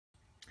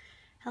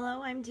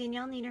Hello, I'm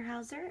Danielle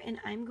Niederhauser, and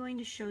I'm going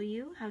to show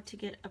you how to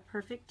get a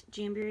perfect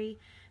Jamberry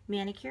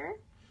manicure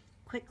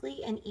quickly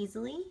and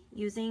easily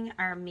using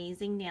our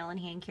amazing nail and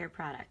hand care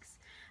products.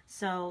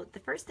 So the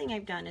first thing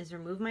I've done is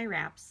remove my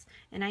wraps,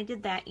 and I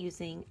did that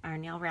using our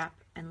nail wrap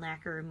and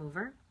lacquer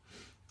remover.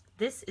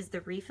 This is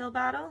the refill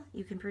bottle.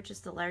 You can purchase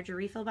the larger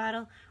refill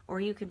bottle,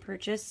 or you can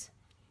purchase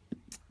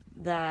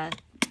the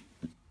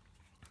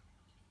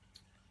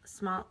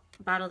small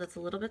bottle that's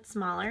a little bit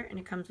smaller, and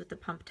it comes with the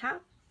pump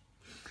top,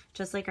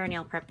 just like our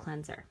nail prep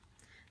cleanser.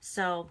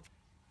 So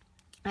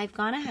I've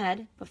gone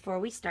ahead before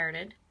we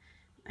started.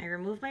 I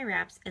removed my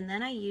wraps, and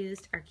then I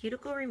used our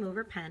cuticle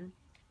remover pen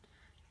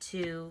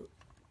to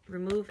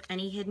remove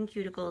any hidden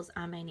cuticles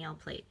on my nail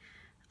plate.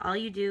 All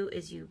you do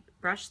is you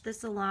brush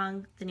this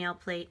along the nail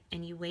plate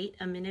and you wait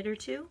a minute or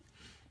two,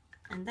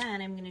 and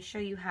then I'm going to show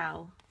you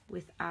how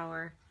with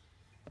our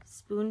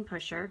spoon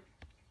pusher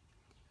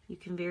you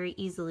can very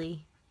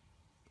easily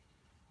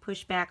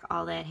push back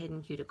all that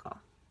hidden cuticle.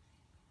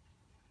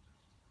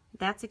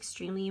 That's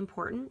extremely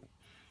important.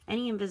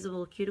 Any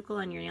invisible cuticle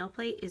on your nail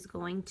plate is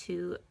going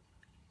to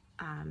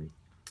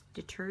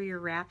deter your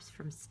wraps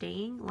from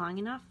staying long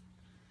enough,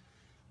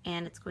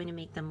 and it's going to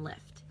make them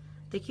lift.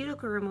 The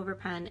cuticle remover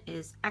pen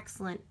is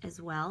excellent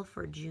as well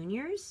for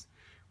juniors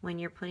when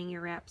you're putting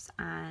your wraps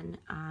on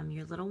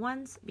your little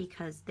ones,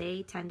 because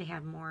they tend to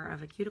have more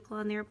of a cuticle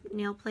on their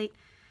nail plate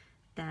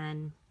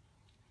than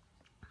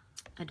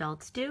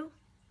adults do.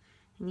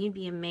 And you'd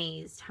be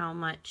amazed how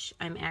much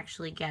I'm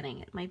actually getting.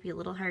 It might be a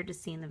little hard to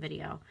see in the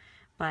video,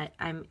 but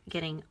I'm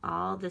getting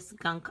all this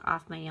gunk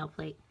off my nail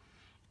plate.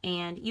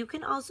 And you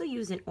can also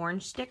use an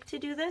orange stick to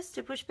do this,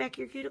 to push back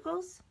your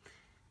cuticles.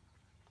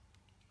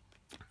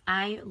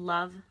 I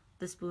love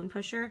the spoon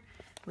pusher,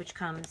 which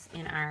comes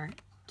in our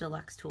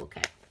deluxe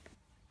toolkit.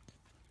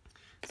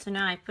 So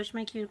now I push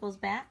my cuticles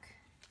back,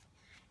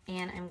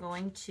 and I'm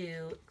going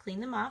to clean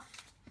them off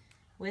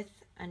with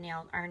our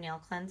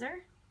nail cleanser.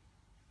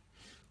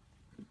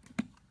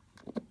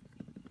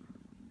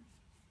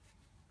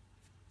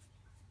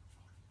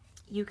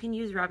 You can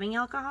use rubbing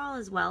alcohol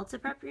as well to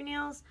prep your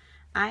nails.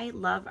 I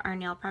love our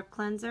nail prep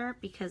cleanser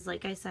because,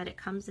 like I said, it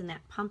comes in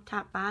that pump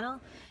top bottle,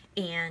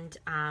 and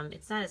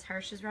it's not as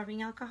harsh as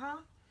rubbing alcohol.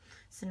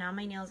 So now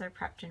my nails are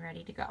prepped and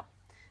ready to go.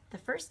 The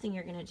first thing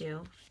you're going to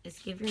do is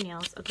give your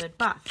nails a good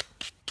buff.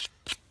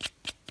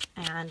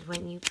 And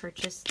when you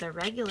purchase the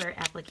regular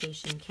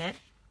application kit,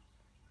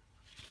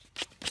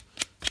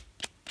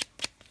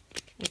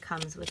 it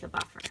comes with a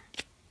buffer.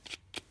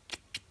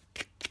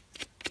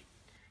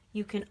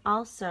 You can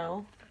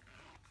also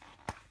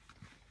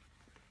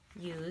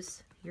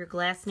use your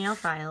glass nail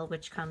file,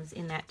 which comes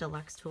in that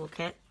deluxe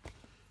toolkit,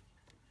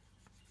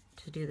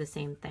 to do the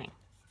same thing.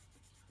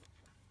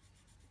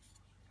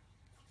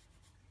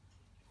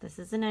 This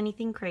isn't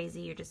anything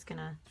crazy. You're just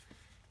gonna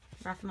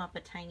rough them up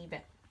a tiny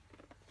bit.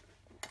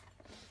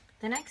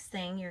 The next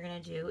thing you're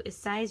gonna do is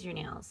size your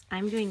nails.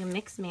 I'm doing a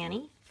mix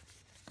mani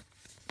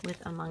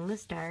with Among the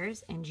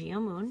Stars and Geo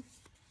Moon.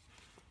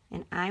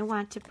 And I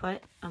want to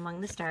put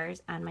Among the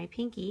Stars on my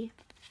pinky.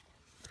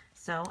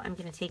 So I'm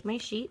going to take my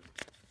sheet,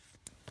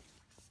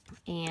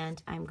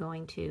 and I'm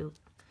going to,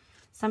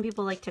 some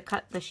people like to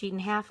cut the sheet in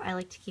half. I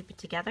like to keep it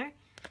together.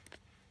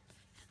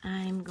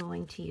 I'm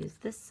going to use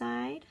this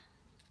side.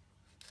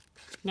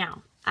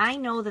 Now, I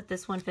know that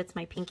this one fits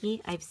my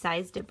pinky. I've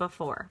sized it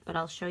before, but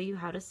I'll show you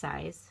how to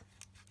size.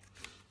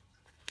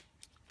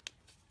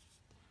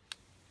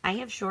 I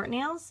have short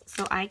nails,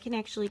 so I can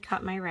actually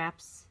cut my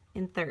wraps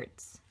in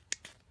thirds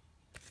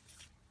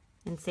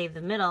and save the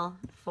middle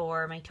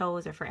for my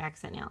toes or for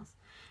accent nails.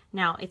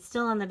 Now, it's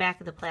still on the back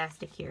of the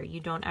plastic here.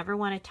 You don't ever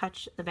want to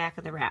touch the back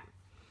of the wrap.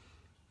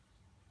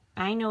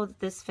 I know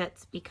that this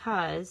fits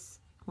because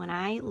when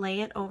I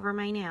lay it over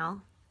my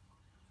nail,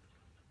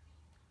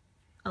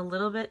 a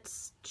little bit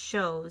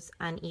shows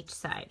on each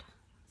side.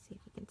 Let's see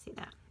if you can see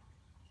that.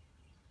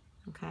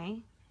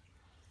 Okay.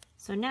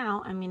 So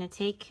now I'm going to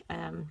take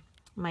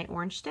my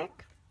orange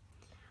stick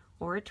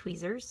or a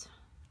tweezers.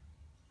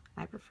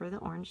 I prefer the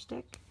orange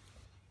stick.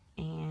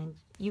 And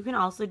you can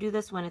also do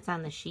this when it's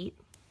on the sheet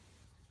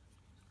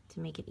to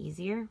make it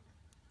easier. I'm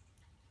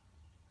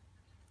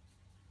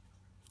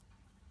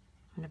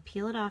going to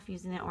peel it off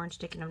using that orange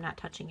stick, and I'm not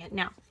touching it.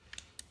 Now,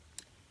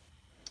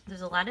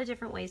 there's a lot of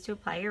different ways to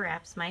apply your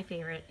wraps. My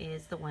favorite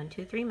is the 1,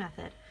 2, 3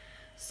 method.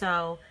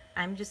 So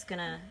I'm just going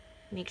to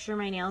make sure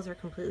my nails are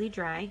completely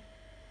dry.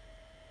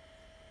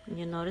 And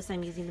you'll notice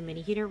I'm using the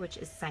mini heater, which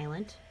is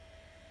silent.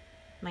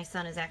 My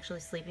son is actually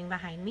sleeping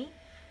behind me.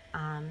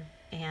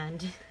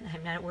 And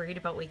I'm not worried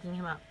about waking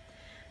him up.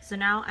 So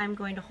now I'm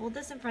going to hold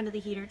this in front of the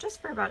heater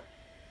just for about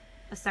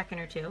a second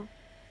or two.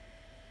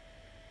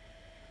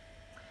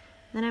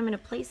 Then I'm going to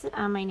place it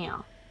on my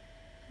nail.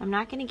 I'm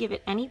not going to give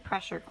it any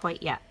pressure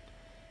quite yet.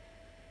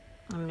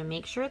 I'm going to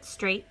make sure it's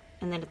straight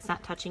and that it's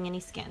not touching any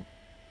skin.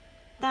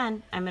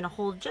 Then I'm going to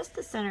hold just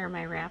the center of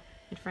my wrap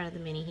in front of the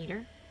mini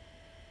heater.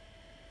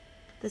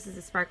 This is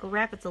a sparkle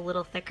wrap. It's a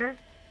little thicker,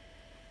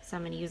 so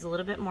I'm going to use a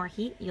little bit more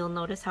heat. You'll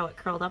notice how it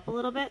curled up a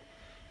little bit.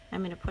 I'm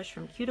going to push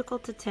from cuticle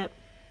to tip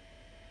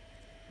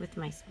with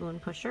my spoon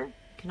pusher.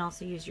 You can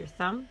also use your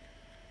thumb.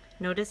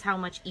 Notice how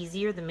much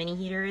easier the mini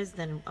heater is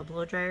than a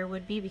blow dryer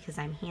would be because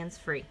I'm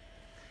hands-free.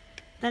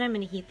 Then I'm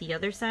going to heat the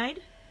other side.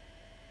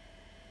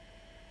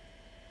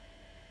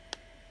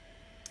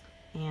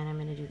 And I'm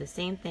going to do the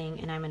same thing,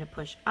 and I'm going to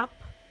push up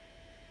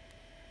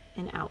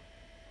and out.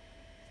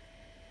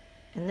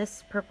 And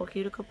this purple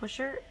cuticle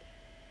pusher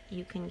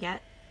you can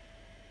get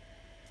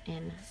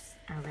in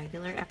our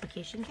regular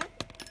application kit.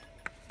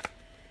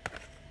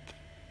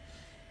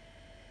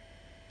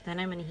 Then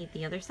I'm going to heat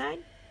the other side,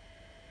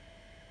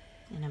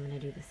 and I'm going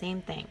to do the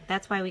same thing.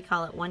 That's why we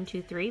call it 1,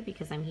 2, 3,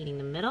 because I'm heating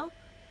the middle,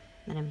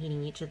 then I'm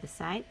heating each of the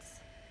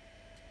sides.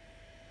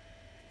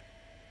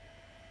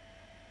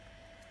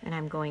 And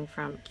I'm going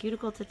from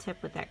cuticle to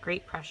tip with that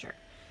great pressure.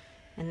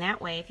 And that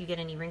way, if you get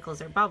any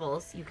wrinkles or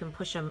bubbles, you can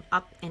push them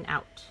up and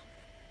out.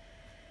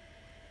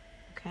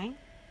 Okay?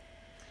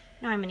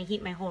 Now I'm going to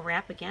heat my whole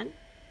wrap again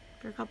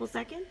for a couple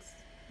seconds.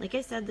 Like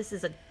I said, this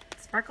is a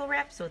sparkle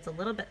wrap, so it's a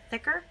little bit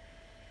thicker.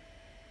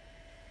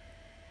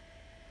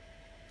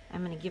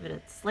 I'm going to give it a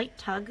slight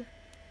tug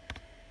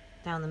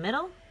down the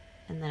middle,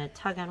 and then a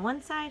tug on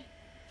one side,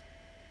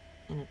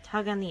 and a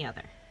tug on the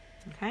other.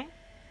 Okay?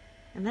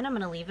 And then I'm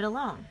going to leave it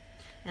alone.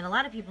 And a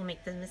lot of people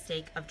make the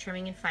mistake of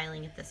trimming and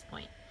filing at this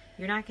point.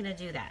 You're not going to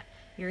do that.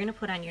 You're going to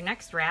put on your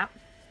next wrap.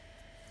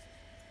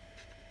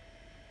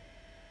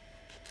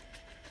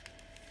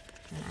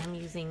 And I'm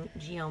using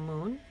Geo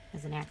Moon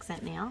as an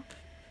accent nail.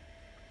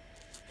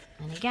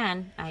 And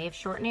again, I have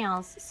short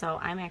nails, so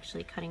I'm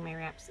actually cutting my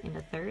wraps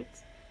into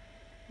thirds.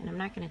 And I'm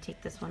not going to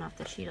take this one off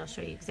the sheet. I'll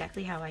show you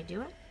exactly how I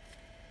do it.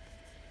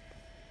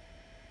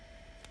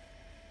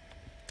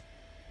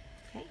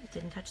 Okay, it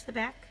didn't touch the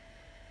back.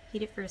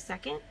 Heat it for a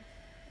second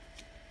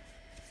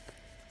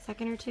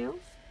or two.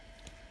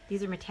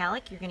 These are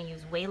metallic. You're going to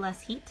use way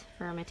less heat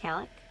for a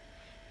metallic.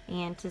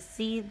 And to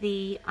see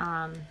the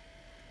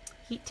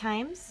heat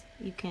times,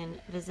 you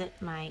can visit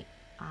my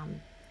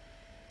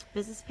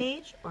business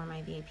page or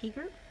my VIP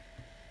group.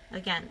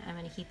 Again, I'm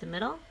going to heat the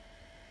middle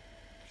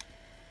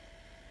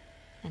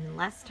and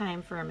less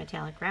time for a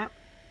metallic wrap.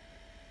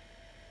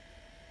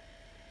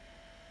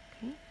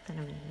 Okay, then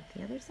I'm going to heat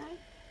the other side.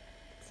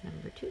 It's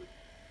number 2.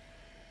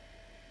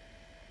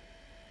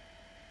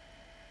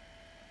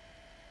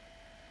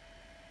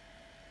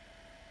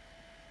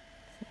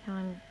 See how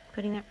I'm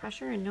putting that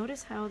pressure, and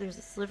notice how there's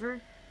a sliver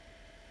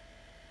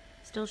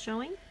still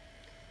showing.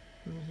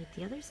 I'm going to heat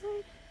the other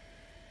side.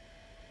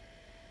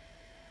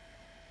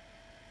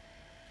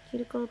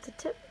 Cuticle to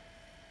tip.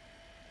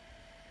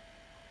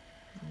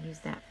 I'll use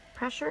that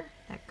pressure,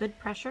 that good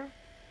pressure.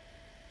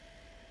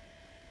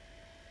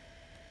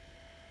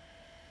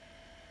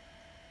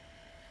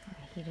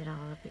 I'll heat it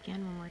all up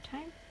again one more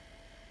time.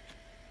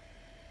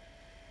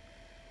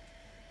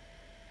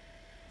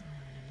 I'm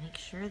going to make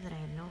sure that I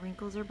have no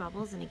wrinkles or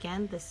bubbles, and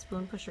again, this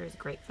spoon pusher is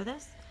great for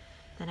this.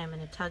 Then I'm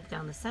going to tug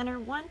down the center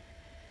 1,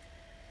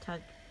 tug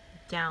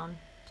down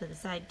to the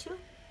side 2,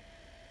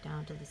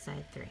 down to the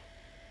side 3.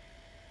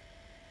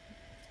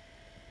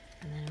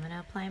 And then I'm going to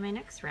apply my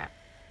next wrap.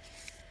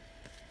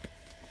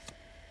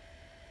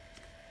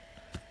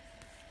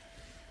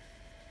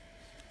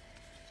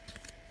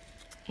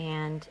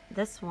 And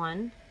this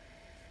one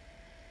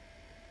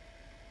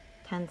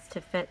tends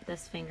to fit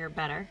this finger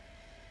better.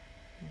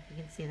 If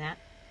you can see that.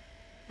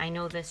 I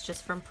know this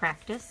just from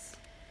practice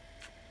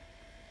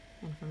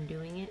and from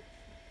doing it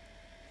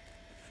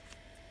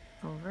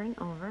over and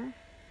over.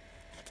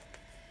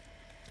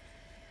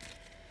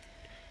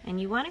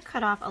 And you want to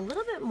cut off a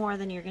little bit more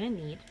than you're going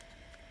to need,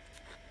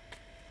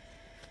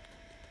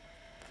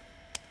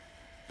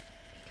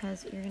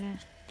 because you're going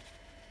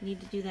to need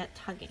to do that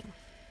tugging.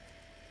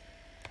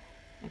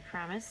 I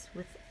promise,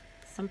 with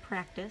some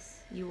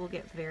practice, you will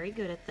get very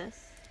good at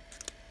this,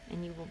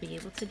 and you will be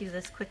able to do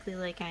this quickly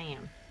like I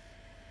am.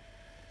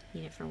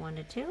 Heat it for 1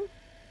 to 2,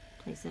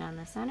 place it on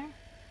the center,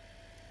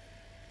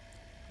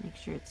 make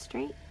sure it's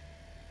straight.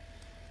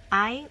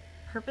 I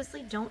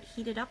purposely don't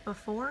heat it up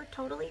before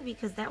totally,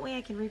 because that way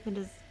I can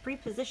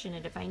reposition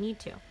it if I need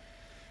to.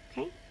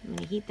 Okay, I'm going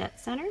to heat that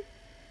center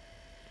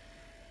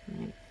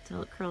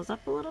until it curls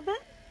up a little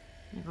bit.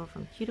 I'm going to go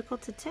from cuticle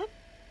to tip.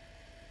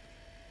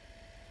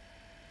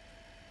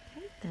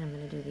 Okay, then I'm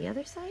going to do the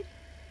other side.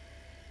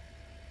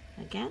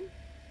 Again,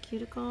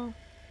 cuticle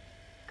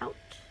out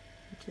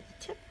into the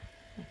tip.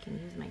 I can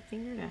use my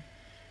finger to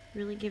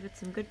really give it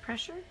some good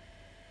pressure.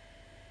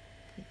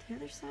 Hit the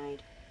other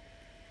side.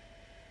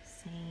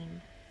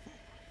 Same thing.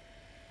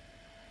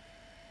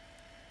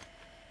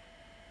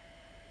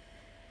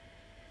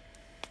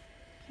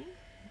 Okay,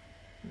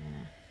 I'm going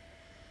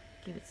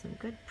to give it some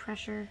good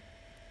pressure.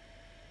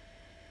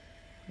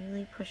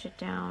 Really push it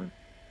down.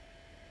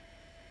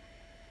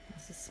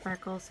 This is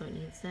sparkle, so it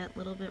needs that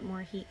little bit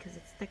more heat because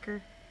it's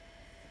thicker.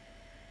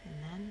 And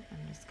then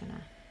I'm just going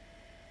to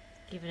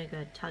give it a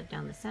good tug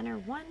down the center.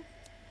 1,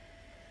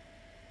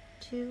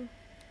 2,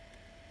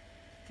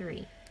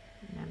 3.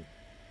 And I'm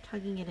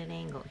tugging at an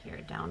angle here,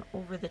 down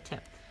over the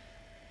tip.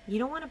 You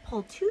don't want to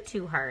pull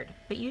too hard,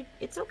 but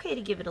it's okay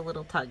to give it a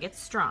little tug. It's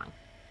strong.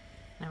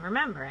 Now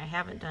remember, I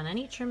haven't done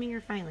any trimming or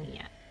filing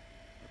yet.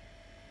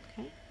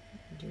 Okay,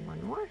 do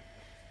one more.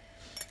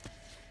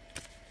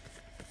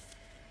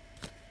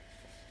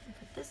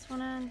 Put this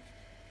one on.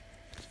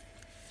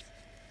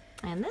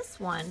 And this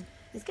one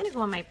is going to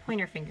go on my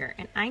pointer finger.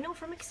 And I know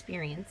from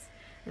experience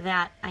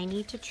that I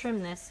need to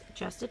trim this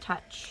just a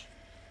touch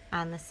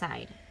on the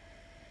side.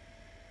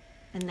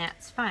 And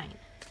that's fine.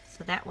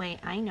 So that way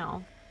I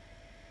know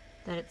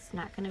that it's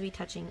not going to be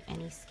touching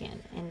any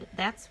skin. And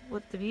that's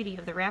what the beauty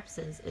of the wraps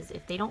is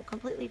if they don't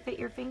completely fit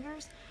your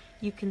fingers,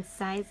 you can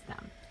size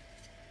them.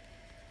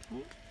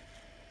 Okay.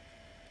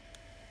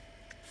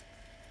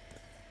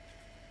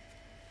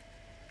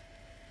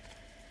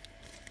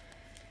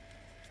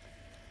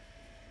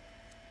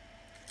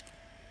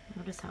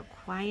 Notice how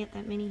quiet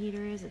that mini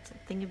heater is. It's a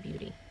thing of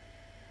beauty.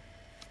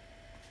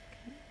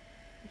 Okay.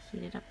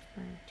 Heat it up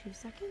for 2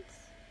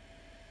 seconds.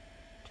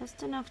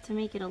 Just enough to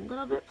make it a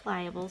little bit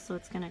pliable so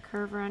it's going to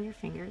curve around your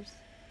fingers.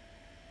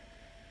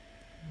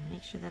 And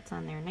make sure that's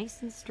on there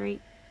nice and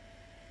straight.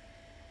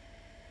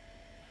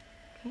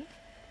 Okay.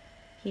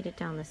 Heat it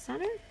down the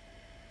center.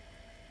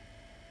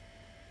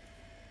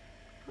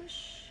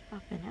 Push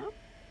up and out.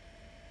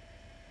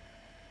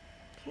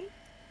 Okay.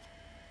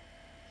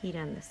 Heat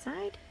on the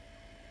side.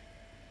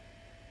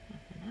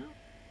 Up and out.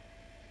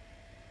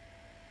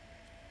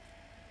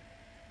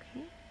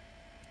 Okay.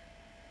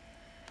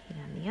 Heat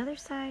on the other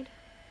side.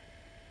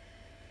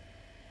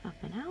 Up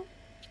and out.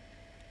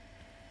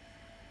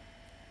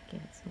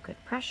 Give it some good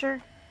pressure.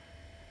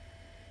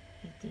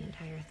 Heat the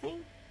entire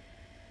thing.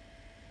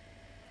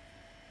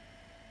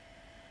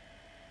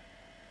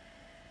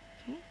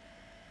 Okay.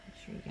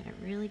 Make sure you get a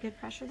really good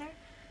pressure there.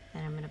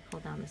 Then I'm going to pull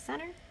down the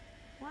center.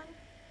 1,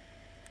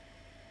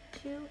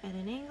 2 at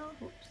an angle.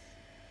 Whoops.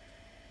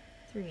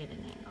 3 at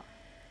an angle.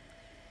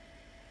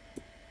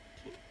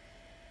 Okay.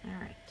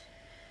 Alright.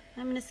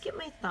 I'm going to skip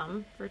my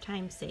thumb for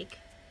time's sake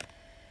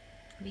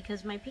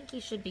because my pinky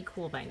should be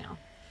cool by now.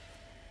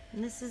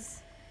 And this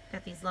is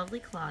got these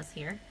lovely claws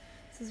here.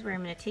 This is where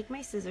I'm going to take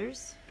my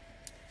scissors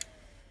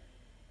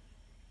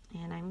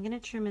and I'm going to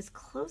trim as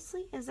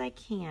closely as I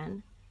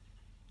can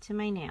to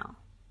my nail.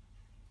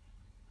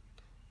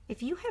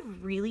 If you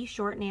have really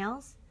short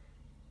nails,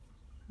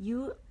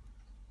 you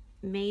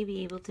may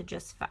be able to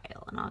just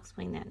file, and I'll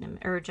explain that in a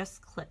minute, or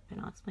just clip,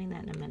 and I'll explain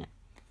that in a minute.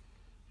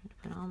 I'm going to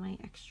put all my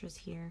extras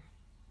here.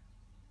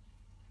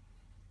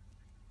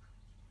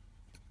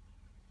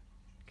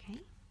 Okay,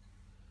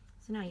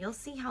 so now you'll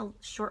see how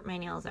short my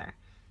nails are.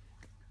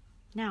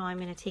 Now I'm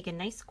going to take a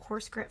nice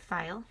coarse grit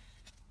file,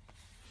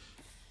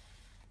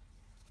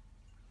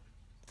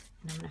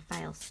 and I'm going to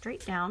file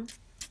straight down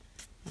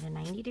at a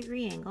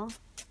 90-degree angle.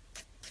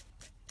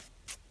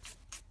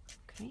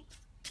 Okay.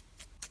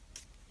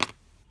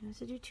 You don't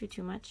have to do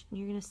too much, and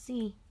you're going to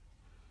see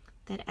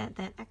that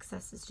that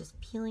excess is just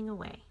peeling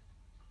away.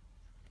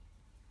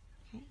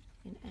 Okay,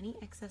 and any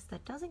excess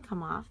that doesn't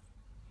come off,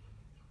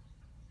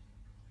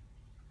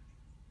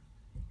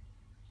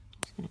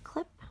 I'm just going to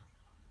clip.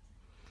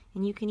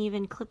 And you can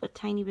even clip a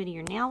tiny bit of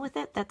your nail with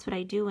it. That's what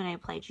I do when I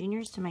apply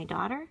juniors to my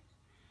daughter.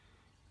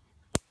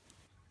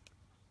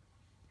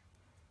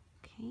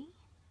 Okay,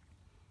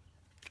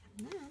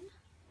 and then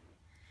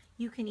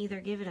you can either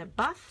give it a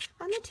buff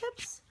on the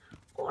tips,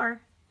 or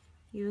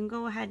you can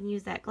go ahead and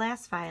use that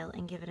glass file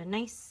and give it a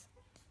nice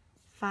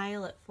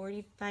file at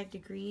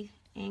 45-degree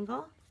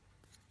angle.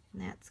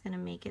 And that's going to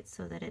make it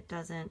so that it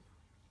doesn't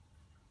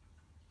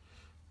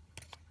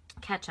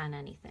catch on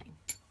anything.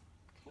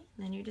 Okay,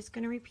 and then you're just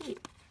going to repeat.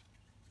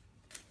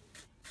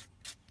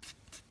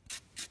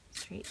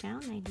 Straight down,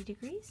 90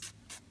 degrees.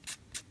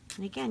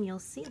 And again, you'll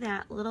see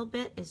that little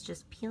bit is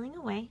just peeling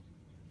away.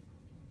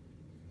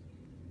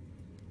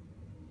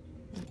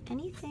 And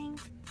anything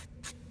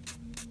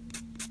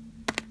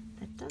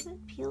that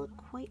doesn't peel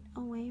quite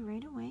away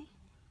right away,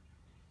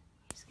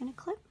 I'm just going to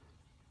clip.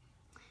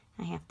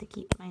 I have to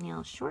keep my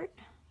nails short,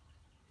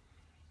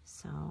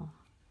 so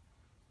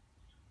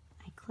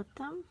I clip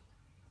them,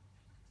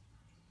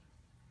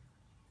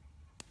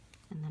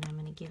 and then I'm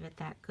going to give it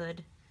that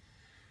good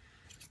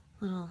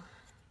little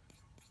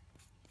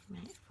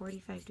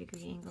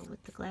 45-degree angle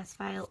with the glass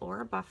file or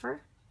a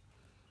buffer,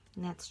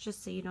 and that's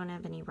just so you don't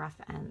have any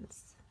rough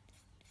ends.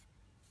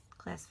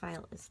 Glass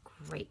file is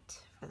great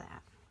for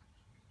that.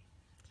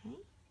 Okay,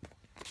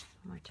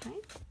 one more time.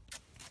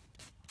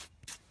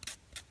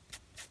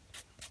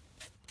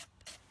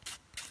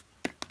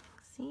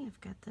 See,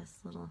 I've got this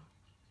little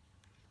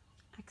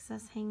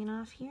excess hanging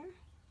off here,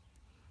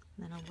 and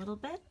then a little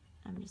bit.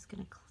 I'm just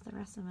going to, the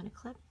rest I'm going to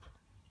clip.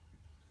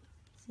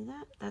 See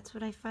that? That's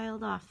what I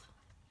filed off.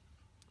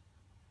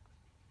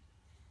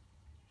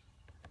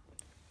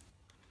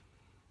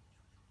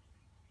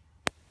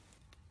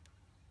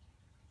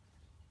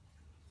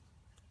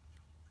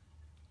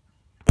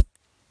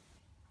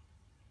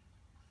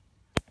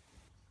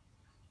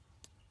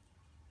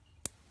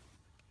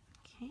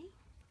 Okay.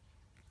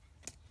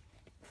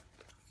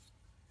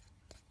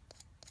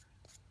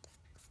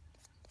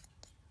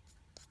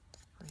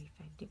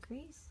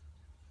 Degrees.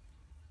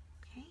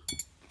 Okay,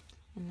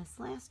 And this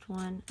last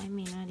one, I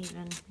may not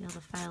even be able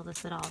to file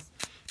this at all.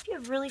 If you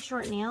have really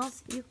short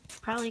nails, you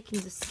probably can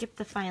just skip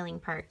the filing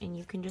part and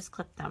you can just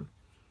clip them.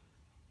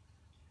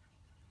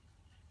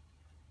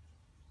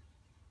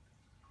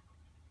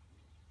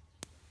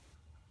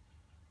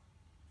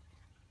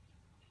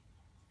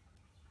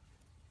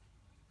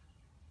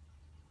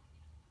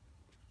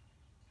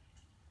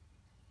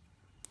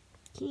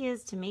 Key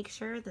is to make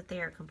sure that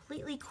they are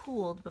completely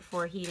cooled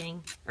before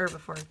heating or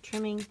before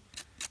trimming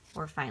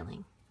or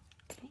filing.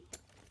 Okay.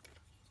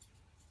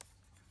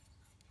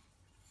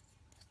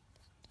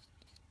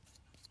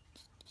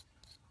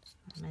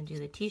 I'm going to do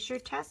the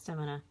t-shirt test. I'm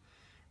going to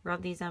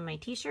rub these on my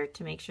t-shirt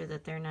to make sure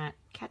that they're not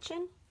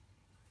catching.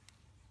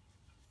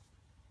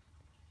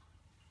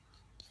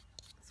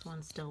 This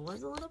one still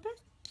was a little bit.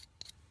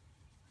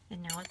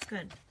 And now it's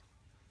good.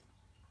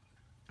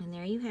 And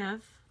there you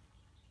have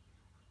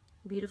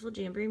a beautiful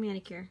Jamberry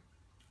manicure.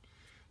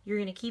 You're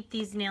going to keep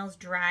these nails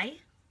dry.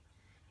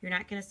 You're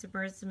not going to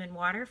submerge them in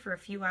water for a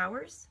few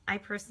hours. I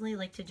personally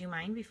like to do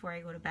mine before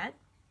I go to bed.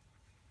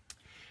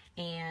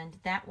 And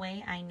that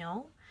way I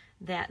know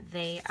that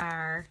they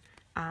are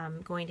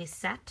going to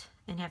set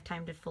and have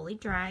time to fully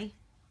dry,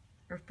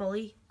 or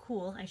fully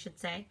cool, I should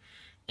say.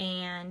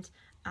 And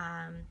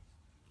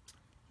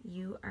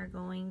you are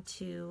going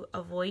to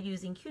avoid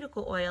using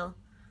cuticle oil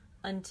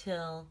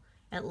until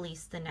at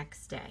least the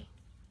next day.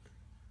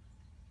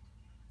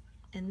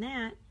 And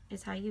that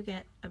is how you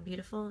get a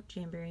beautiful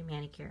Jamberry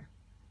manicure.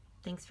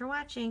 Thanks for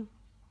watching.